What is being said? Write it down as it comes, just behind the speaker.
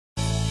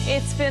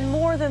It's been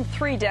more than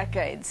 3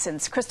 decades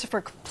since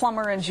Christopher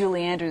Plummer and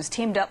Julie Andrews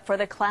teamed up for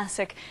the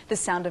classic The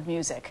Sound of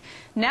Music.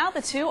 Now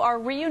the two are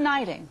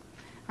reuniting.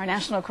 Our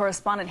national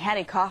correspondent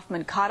Hattie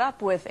Kaufman caught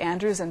up with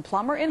Andrews and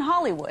Plummer in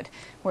Hollywood,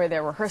 where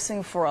they're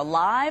rehearsing for a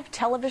live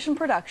television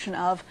production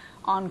of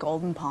On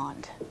Golden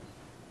Pond.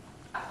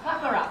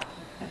 Pucker up.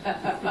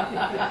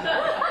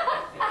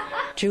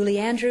 Julie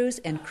Andrews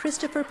and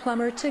Christopher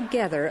Plummer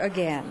together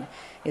again.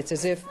 It's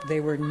as if they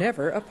were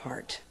never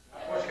apart.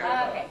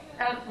 Okay.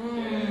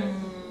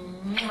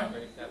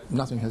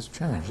 Nothing has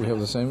changed. We have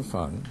the same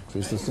fun.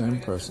 She's the same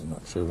person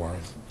that she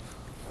was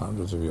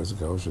hundreds of years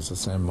ago. She's the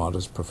same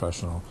modest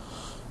professional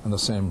and the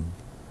same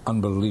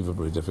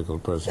unbelievably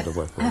difficult person to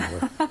work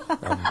with.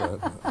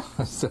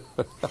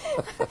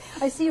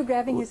 I see you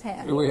grabbing his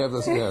hand. We have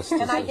this, yes.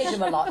 And I hit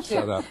him a lot, too.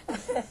 Shut up.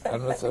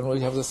 And we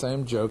have the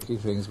same jokey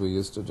things we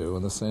used to do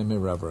and the same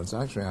irreverence.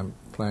 Actually, I'm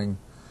playing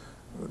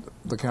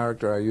the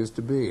character I used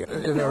to be,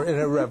 an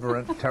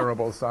irreverent,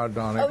 terrible,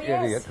 sardonic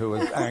idiot who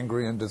is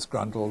angry and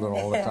disgruntled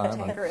all the time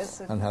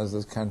and has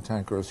this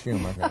cantankerous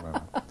humor.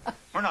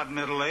 We're not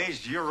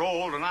middle-aged, you're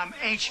old, and I'm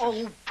ancient.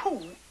 Oh,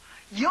 pooh.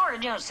 You're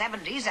in your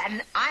 70s,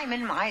 and I'm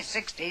in my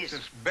 60s.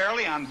 Just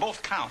barely on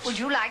both counts. Would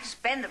you like to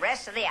spend the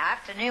rest of the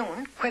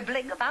afternoon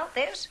quibbling about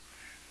this?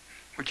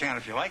 We can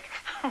if you like.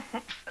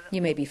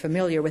 You may be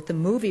familiar with the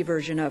movie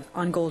version of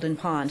On Golden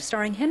Pond,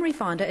 starring Henry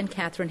Fonda and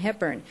Katharine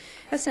Hepburn,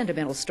 a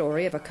sentimental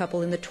story of a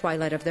couple in the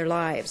twilight of their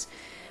lives.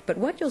 But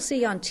what you'll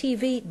see on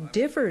TV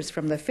differs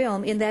from the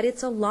film in that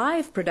it's a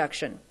live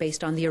production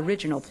based on the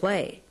original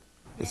play.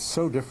 It's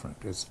so different.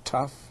 It's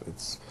tough.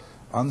 It's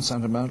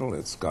unsentimental.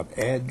 It's got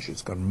edge.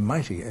 It's got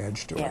mighty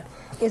edge to it.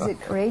 Is it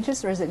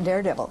courageous or is it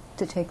daredevil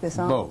to take this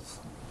on? Both.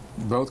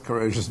 Both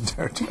courageous and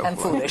daredevil. And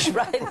foolish,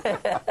 right?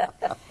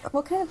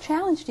 What kind of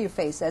challenge do you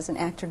face as an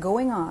actor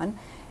going on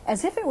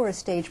as if it were a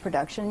stage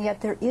production, yet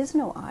there is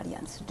no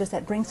audience? Does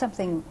that bring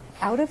something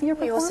out of your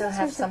We performance? also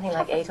have something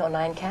like 8 or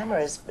 9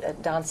 cameras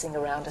dancing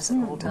around us at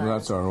all times. Well,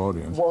 that's our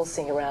audience.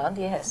 Waltzing around,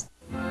 yes.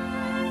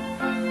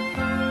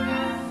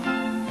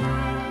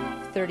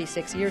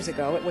 36 years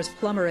ago, it was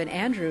Plummer and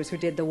Andrews who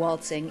did the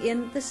waltzing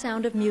in The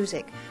Sound of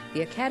Music.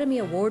 The Academy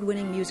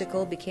Award-winning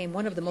musical became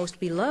one of the most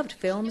beloved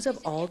films of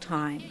all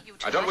time.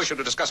 I don't wish you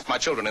to discuss my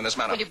children in this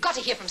manner. Well, you've got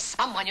to hear from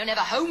someone. You're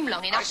never home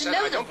long enough to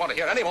know them. I don't want to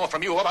hear any more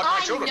from you about my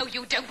children. I know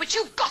you don't, but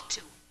you've got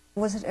to.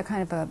 Was it a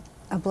kind of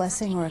a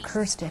blessing or a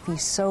curse to be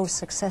so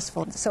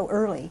successful so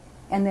early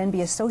and then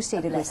be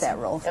associated with that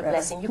role forever? A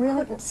blessing. You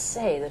couldn't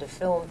say that a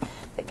film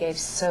that gave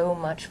so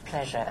much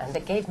pleasure and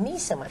that gave me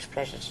so much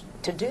pleasure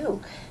to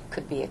do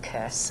could be a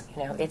curse.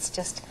 You know, it's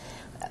just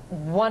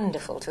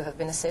wonderful to have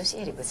been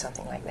associated with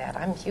something like that.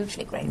 I'm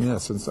hugely grateful.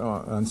 Yes, and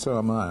so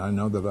am I. I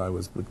know that I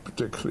was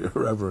particularly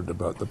irreverent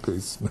about the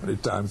piece many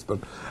times, but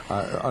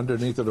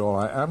underneath it all,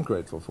 I am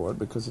grateful for it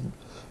because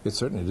it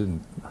certainly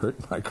didn't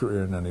hurt my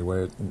career in any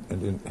way.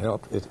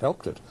 It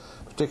helped it,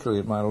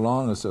 particularly at my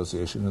long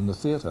association in the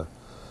theater.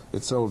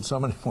 It sold so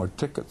many more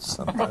tickets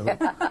than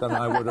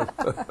I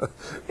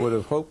would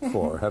have hoped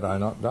for had I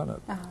not done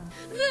it.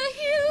 The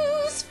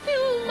hills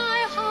fill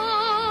my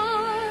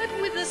heart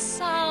with the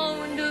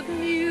sound of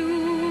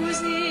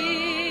music.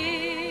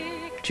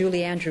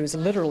 Julie Andrews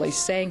literally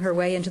sang her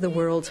way into the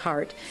world's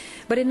heart.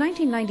 But in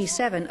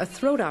 1997, a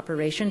throat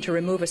operation to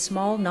remove a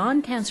small,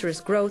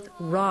 non-cancerous growth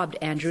robbed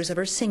Andrews of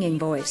her singing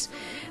voice.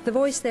 The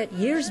voice that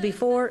years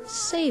before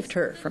saved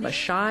her from a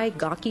shy,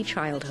 gawky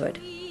childhood.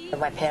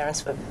 My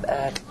parents were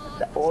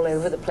all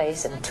over the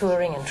place and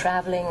touring and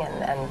traveling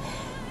and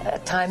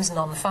at times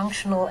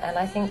non-functional, and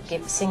I think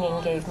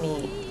singing gave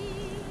me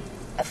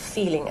a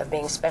feeling of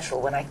being special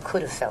when I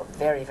could have felt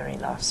very, very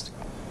lost.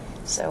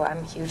 So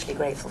I'm hugely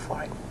grateful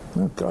for it.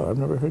 Oh, God, I've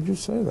never heard you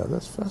say that.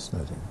 That's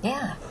fascinating.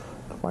 Yeah.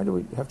 Why do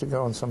we have to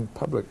go on some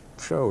public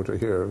show to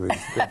hear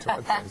these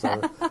intimate things?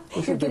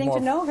 You're getting to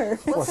know her.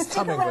 Well,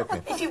 stick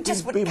around. If you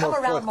just would come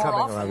around more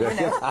often, you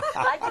know,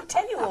 I could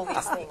tell you all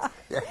these things.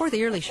 For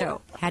The Early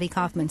Show, Hattie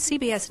Kaufman,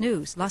 CBS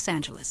News, Los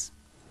Angeles.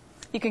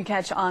 You can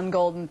catch On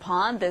Golden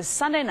Pond this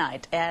Sunday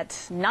night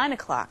at 9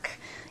 o'clock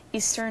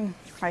Eastern,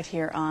 right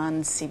here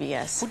on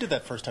CBS. Who did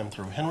that first time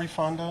through? Henry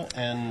Fonda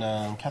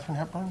and Katharine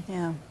Hepburn?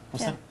 Yeah.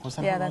 Was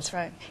that yeah, that's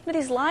right. You know,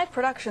 these live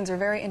productions are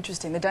very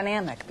interesting, the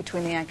dynamic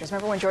between the actors.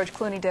 Remember when George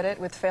Clooney did it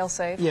with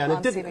Failsafe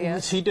on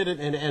CBS? He did it,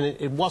 and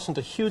it wasn't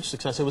a huge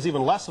success. It was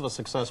even less of a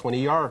success when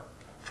ER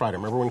tried it.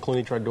 Remember when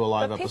Clooney tried to do a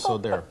live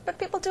episode there? But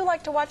people do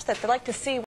like to watch that. They like to see